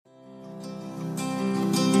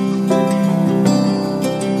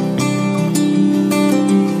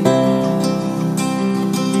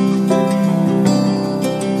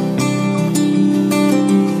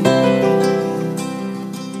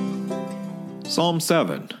Psalm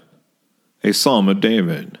 7, a psalm of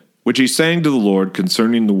David, which he sang to the Lord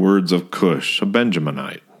concerning the words of Cush, a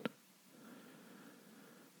Benjaminite.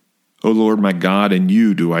 O Lord my God, in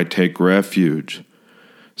you do I take refuge.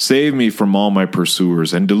 Save me from all my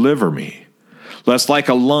pursuers and deliver me, lest like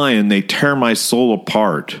a lion they tear my soul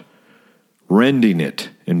apart, rending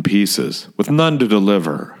it in pieces, with none to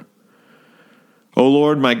deliver. O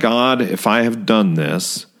Lord my God, if I have done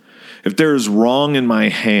this, if there is wrong in my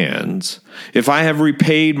hands, if I have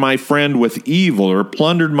repaid my friend with evil or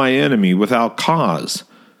plundered my enemy without cause,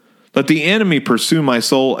 let the enemy pursue my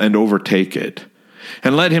soul and overtake it,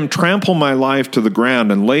 and let him trample my life to the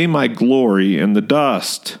ground and lay my glory in the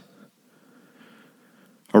dust.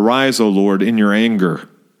 Arise, O Lord, in your anger.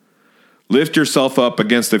 Lift yourself up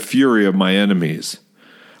against the fury of my enemies.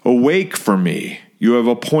 Awake for me, you have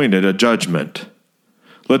appointed a judgment.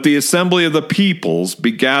 Let the assembly of the peoples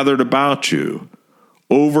be gathered about you.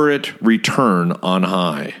 Over it return on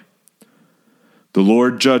high. The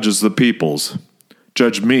Lord judges the peoples.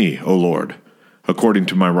 Judge me, O Lord, according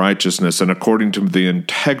to my righteousness and according to the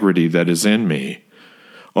integrity that is in me.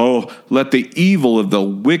 Oh, let the evil of the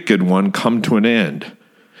wicked one come to an end,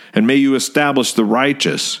 and may you establish the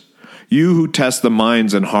righteous, you who test the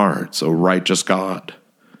minds and hearts, O righteous God.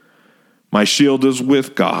 My shield is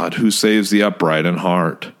with God, who saves the upright in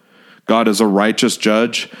heart. God is a righteous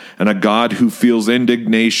judge and a God who feels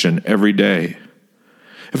indignation every day.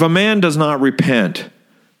 If a man does not repent,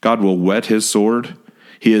 God will whet his sword.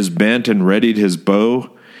 He has bent and readied his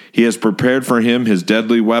bow. He has prepared for him his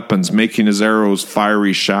deadly weapons, making his arrows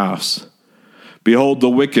fiery shafts. Behold, the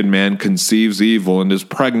wicked man conceives evil and is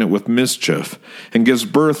pregnant with mischief and gives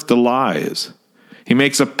birth to lies. He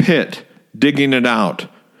makes a pit, digging it out,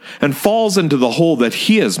 and falls into the hole that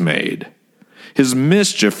he has made. His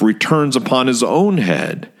mischief returns upon his own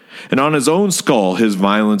head, and on his own skull his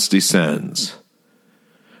violence descends.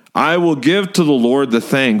 I will give to the Lord the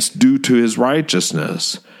thanks due to his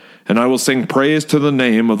righteousness, and I will sing praise to the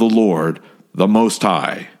name of the Lord, the Most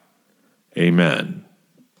High. Amen.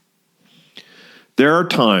 There are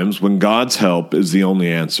times when God's help is the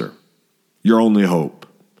only answer, your only hope.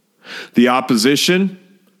 The opposition,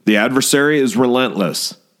 the adversary, is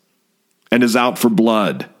relentless and is out for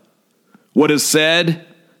blood. What is said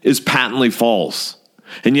is patently false,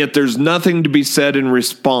 and yet there's nothing to be said in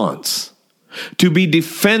response. To be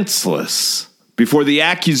defenseless before the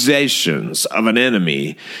accusations of an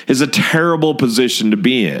enemy is a terrible position to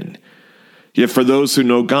be in. Yet for those who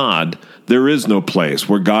know God, there is no place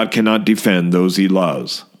where God cannot defend those he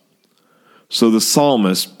loves. So the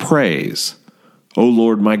psalmist prays, O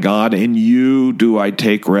Lord my God, in you do I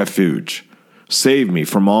take refuge. Save me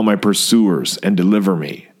from all my pursuers and deliver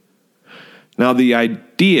me. Now, the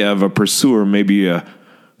idea of a pursuer may be a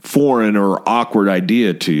foreign or awkward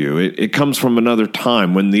idea to you. It comes from another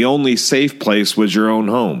time when the only safe place was your own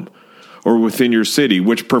home or within your city,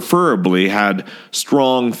 which preferably had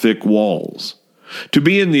strong, thick walls. To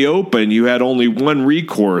be in the open, you had only one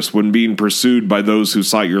recourse when being pursued by those who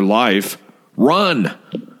sought your life: run.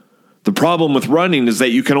 The problem with running is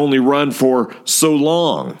that you can only run for so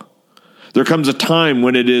long. There comes a time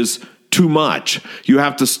when it is too much. You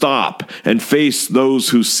have to stop and face those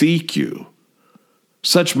who seek you.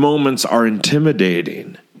 Such moments are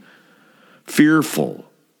intimidating, fearful.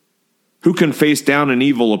 Who can face down an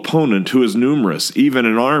evil opponent who is numerous, even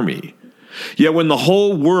an army? Yet when the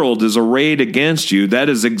whole world is arrayed against you, that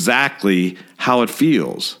is exactly how it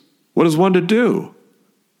feels. What is one to do?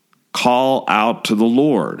 Call out to the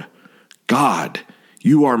Lord. God,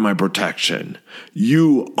 you are my protection.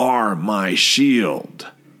 You are my shield.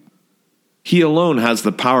 He alone has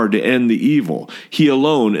the power to end the evil. He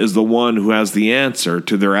alone is the one who has the answer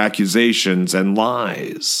to their accusations and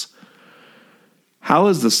lies. How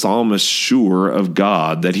is the psalmist sure of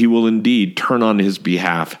God that he will indeed turn on his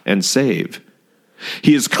behalf and save?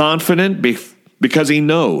 He is confident because he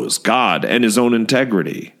knows God and his own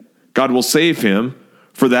integrity. God will save him,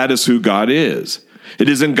 for that is who God is. It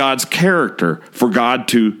is in God's character for God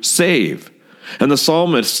to save, and the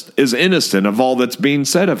psalmist is innocent of all that's being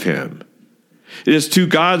said of him. It is to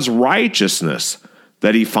God's righteousness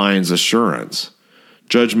that he finds assurance.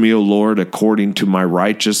 Judge me, O Lord, according to my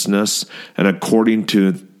righteousness and according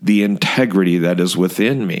to the integrity that is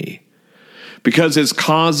within me. Because his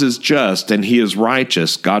cause is just and he is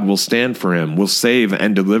righteous, God will stand for him, will save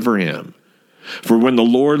and deliver him. For when the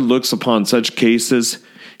Lord looks upon such cases,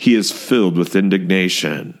 he is filled with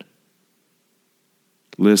indignation.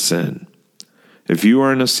 Listen. If you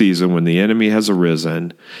are in a season when the enemy has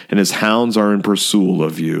arisen and his hounds are in pursuit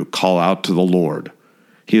of you, call out to the Lord.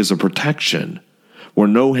 He is a protection where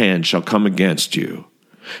no hand shall come against you.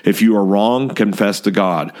 If you are wrong, confess to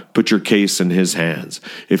God. Put your case in his hands.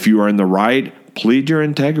 If you are in the right, plead your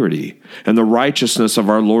integrity and the righteousness of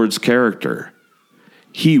our Lord's character.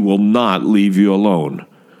 He will not leave you alone,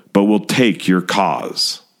 but will take your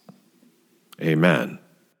cause. Amen.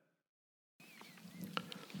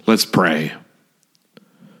 Let's pray.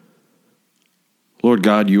 Lord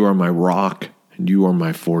God, you are my rock and you are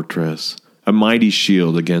my fortress, a mighty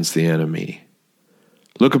shield against the enemy.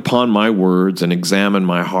 Look upon my words and examine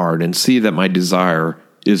my heart and see that my desire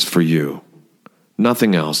is for you.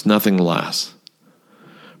 Nothing else, nothing less.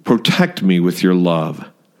 Protect me with your love.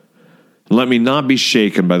 Let me not be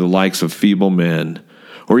shaken by the likes of feeble men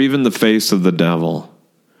or even the face of the devil.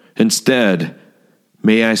 Instead,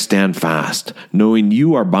 may I stand fast, knowing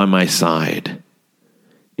you are by my side.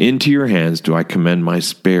 Into your hands do I commend my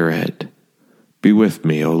spirit. Be with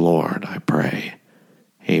me, O Lord, I pray.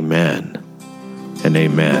 Amen and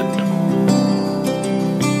amen.